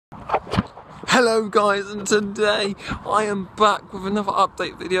Hello guys, and today I am back with another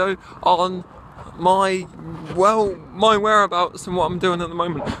update video on my whereabouts and what I'm doing at the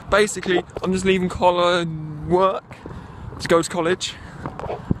moment. Basically, I'm just leaving work to go to college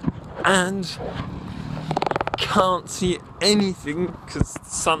and can't see anything because the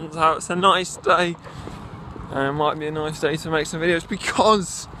sun's out. It's a nice day and it might be a nice day to make some videos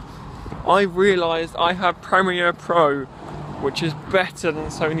because I realised I have Premiere Pro, which is better than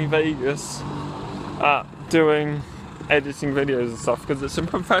Sony Vegas at doing editing videos and stuff because it's a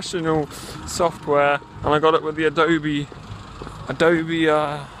professional software, and I got it with the Adobe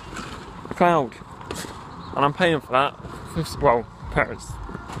Cloud, and I'm paying for that. Well, Paris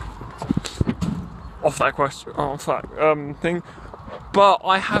off that thing, but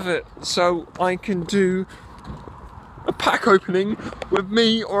I have it so I can do a pack opening with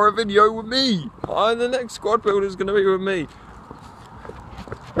me or a video with me. The next squad builder is going to be with me.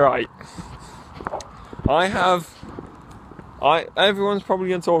 Right. Everyone's probably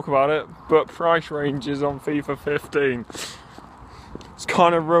going to talk about it, but price ranges on FIFA 15. It's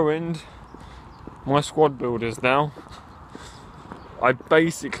kind of ruined my squad builders now. I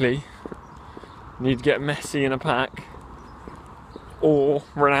basically need to get Messi in a pack or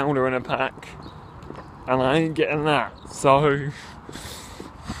Ronaldo in a pack, and I ain't getting that. So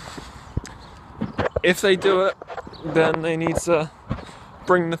if they do it, then they need to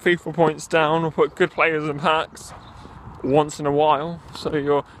bring the FIFA points down or put good players in packs once in a while so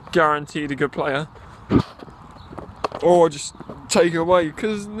you're guaranteed a good player, or just take it away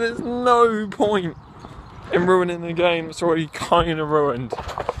because there's no point in ruining the game that's already kind of ruined.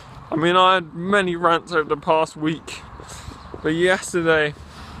 I mean, I had many rants over the past week, but yesterday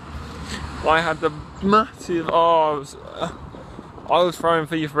I had the massive I was throwing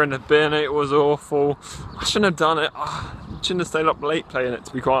FIFA in the bin. It was awful. I shouldn't have done it. I shouldn't have stayed up late playing it,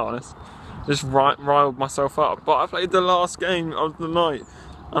 to be quite honest. Just riled myself up. But I played the last game of the night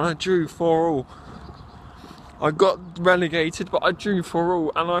and I drew 4-4. I got relegated, but I drew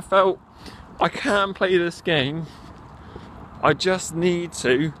 4-4, and I felt I can play this game. I just need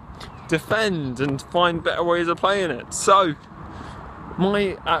to defend and find better ways of playing it. So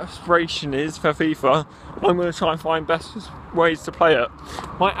my aspiration is for FIFA, I'm going to try and find best ways to play it.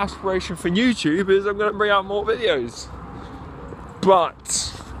 My aspiration for YouTube is I'm going to bring out more videos.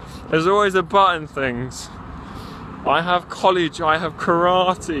 But there's always a but in things. I have college, I have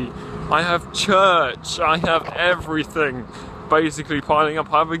karate, I have church, I have everything basically piling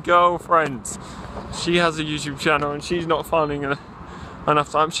up. I have a girlfriend. She has a YouTube channel and she's not finding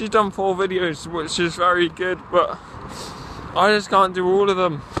enough time. She's done 4 videos, which is very good, but I just can't do all of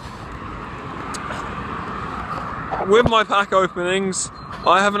them. With my pack openings,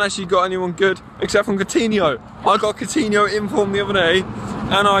 I haven't actually got anyone good except from Coutinho. I got Coutinho in form the other day,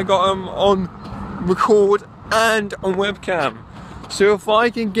 and I got him on record and on webcam. So if I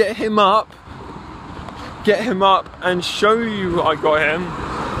can get him up and show you I got him,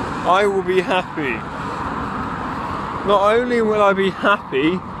 I will be happy. Not only will I be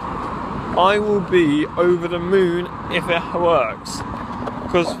happy, I will be over the moon if it works.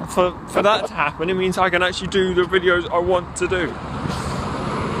 Because for that to happen, it means I can actually do the videos I want to do.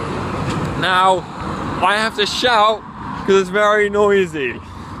 Now, I have to shout because it's very noisy.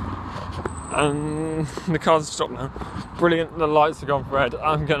 And the cars have stopped now. Brilliant, the lights have gone red.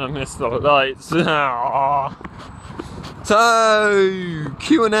 I'm gonna miss the lights. So,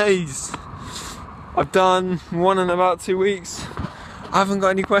 Q&As. I've done one in about 2 weeks. I haven't got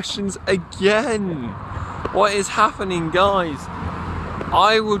any questions again. What is happening, guys?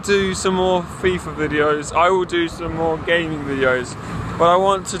 I will do some more FIFA videos. I will do some more gaming videos. But I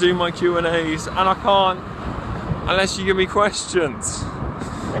want to do my Q&As, and I can't unless you give me questions.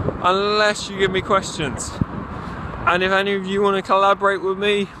 And if any of you want to collaborate with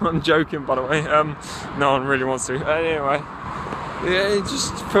me, I'm joking by the way, no one really wants to. Anyway, yeah,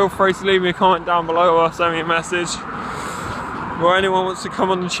 just feel free to leave me a comment down below or send me a message. Or anyone wants to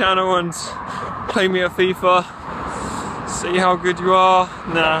come on the channel and play me at FIFA, see how good you are.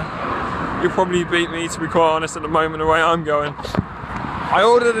 Nah, you'll probably beat me, to be quite honest, at the moment the way I'm going. I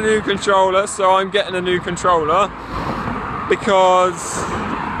ordered a new controller, so I'm getting a new controller because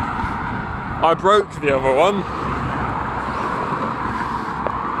I broke the other one.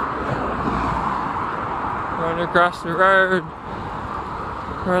 Running across the road.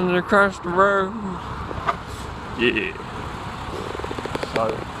 Running across the road. Yeah.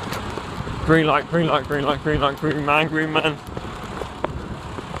 So, green light, green light, green light, green light, green man, green man.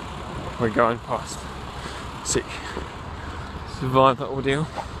 We're going past. Sick. Survived that ordeal.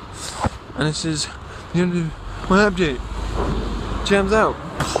 And this is the end of my update. Jams out.